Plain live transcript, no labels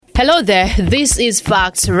Hello there, this is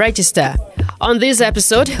Facts Register. On this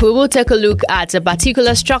episode, we will take a look at a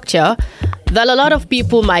particular structure that a lot of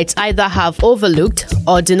people might either have overlooked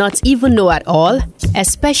or do not even know at all,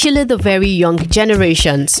 especially the very young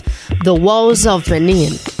generations, the walls of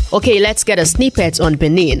Benin. Okay, let's get a snippet on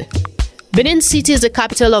Benin. Benin City is the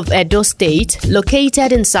capital of Edo State,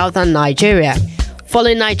 located in southern Nigeria.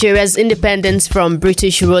 Following Nigeria's independence from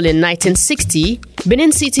British rule in 1960,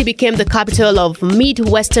 Benin City became the capital of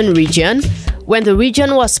Mid-Western region when the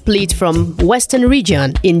region was split from Western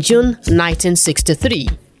region in June 1963.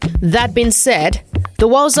 That being said, the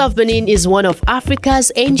Walls of Benin is one of Africa's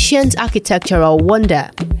ancient architectural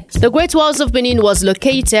wonder. The Great Walls of Benin was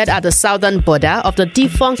located at the southern border of the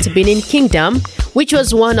defunct Benin Kingdom, which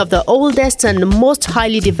was one of the oldest and most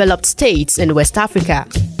highly developed states in West Africa.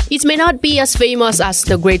 It may not be as famous as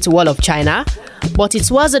the Great Wall of China, but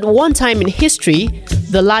it was at one time in history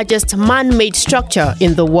the largest man-made structure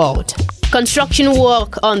in the world. Construction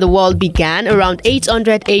work on the wall began around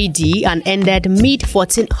 800 AD and ended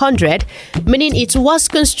mid-1400, meaning it was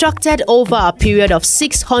constructed over a period of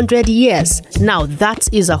 600 years. Now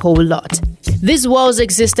that is a whole lot. These walls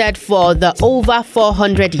existed for the over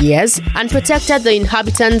 400 years and protected the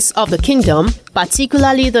inhabitants of the kingdom,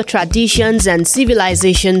 particularly the traditions and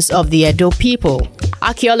civilizations of the Edo people.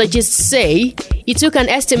 Archaeologists say it took an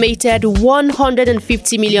estimated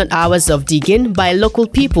 150 million hours of digging by local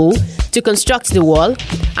people to construct the wall,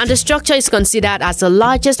 and the structure is considered as the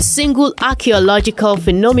largest single archaeological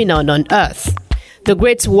phenomenon on Earth. The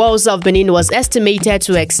Great Walls of Benin was estimated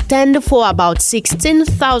to extend for about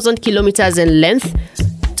 16,000 kilometers in length,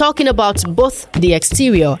 talking about both the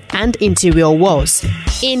exterior and interior walls.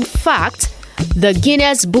 In fact, the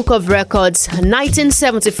Guinness Book of Records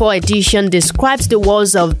 1974 edition describes the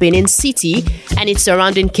walls of Benin City and its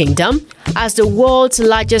surrounding kingdom as the world's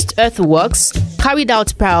largest earthworks carried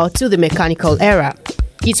out prior to the mechanical era.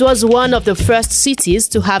 It was one of the first cities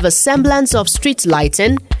to have a semblance of street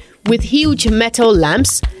lighting, with huge metal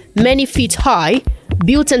lamps, many feet high,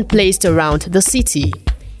 built and placed around the city.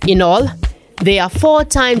 In all, they are 4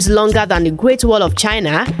 times longer than the Great Wall of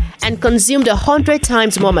China and consumed 100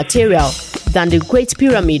 times more material than the Great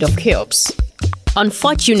Pyramid of Cheops.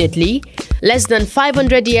 Unfortunately, less than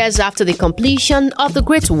 500 years after the completion of the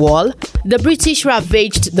Great Wall, the British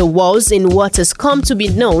ravaged the walls in what has come to be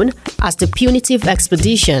known as the Punitive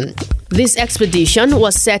Expedition. This expedition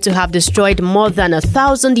was said to have destroyed more than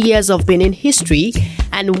 1,000 years of Benin history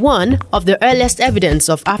and one of the earliest evidence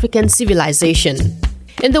of African civilization.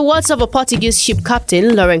 In the words of a Portuguese ship captain,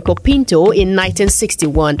 Lourenço Pinto, in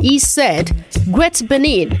 1961, he said, "Great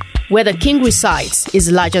Benin, where the king resides,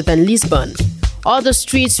 is larger than Lisbon. All the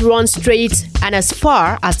streets run straight and as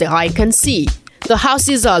far as the eye can see. The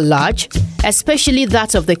houses are large, especially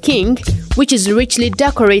that of the king, which is richly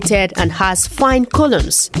decorated and has fine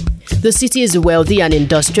columns. The city is wealthy and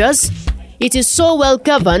industrious. It is so well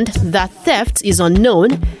governed that theft is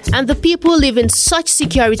unknown, and the people live in such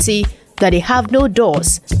security that they have no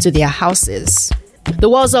doors to their houses." The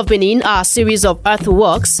Walls of Benin are a series of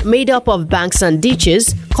earthworks made up of banks and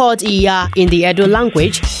ditches, called Iya in the Edo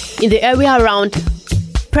language, in the area around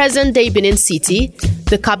present-day Benin City,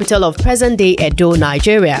 the capital of present-day Edo,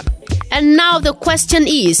 Nigeria. And now the question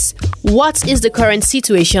is, what is the current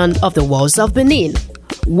situation of the Walls of Benin?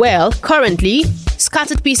 Well, currently,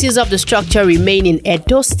 scattered pieces of the structure remain in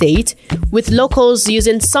Edo State, with locals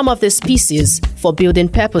using some of these pieces for building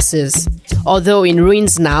purposes. Although in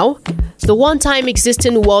ruins now, the one-time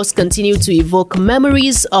existing walls continue to evoke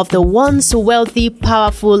memories of the once wealthy,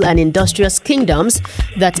 powerful, and industrious kingdoms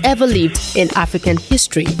that ever lived in African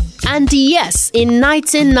history. And yes, in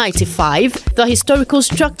 1995, the historical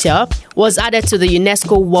structure was added to the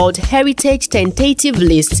UNESCO World Heritage Tentative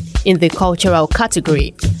List in the cultural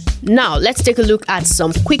category. Now, let's take a look at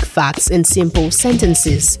some quick facts in simple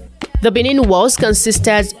sentences. The Benin Walls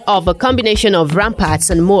consisted of a combination of ramparts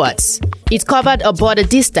and moats. It covered a border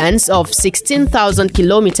distance of 16,000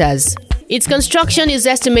 kilometers. Its construction is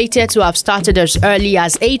estimated to have started as early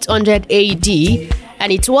as 800 AD,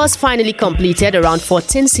 and it was finally completed around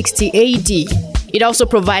 1460 AD. It also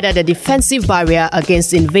provided a defensive barrier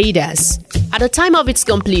against invaders. At the time of its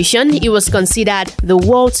completion, it was considered the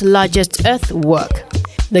world's largest earthwork.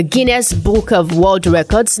 The Guinness Book of World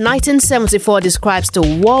Records 1974 describes the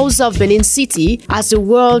Walls of Benin City as the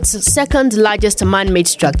world's second largest man-made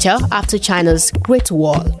structure after China's Great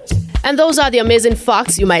Wall. And those are the amazing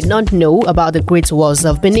facts you might not know about the Great Walls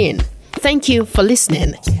of Benin. Thank you for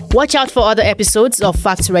listening. Watch out for other episodes of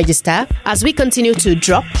Facts Register as we continue to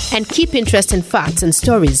drop and keep interesting facts and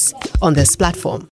stories on this platform.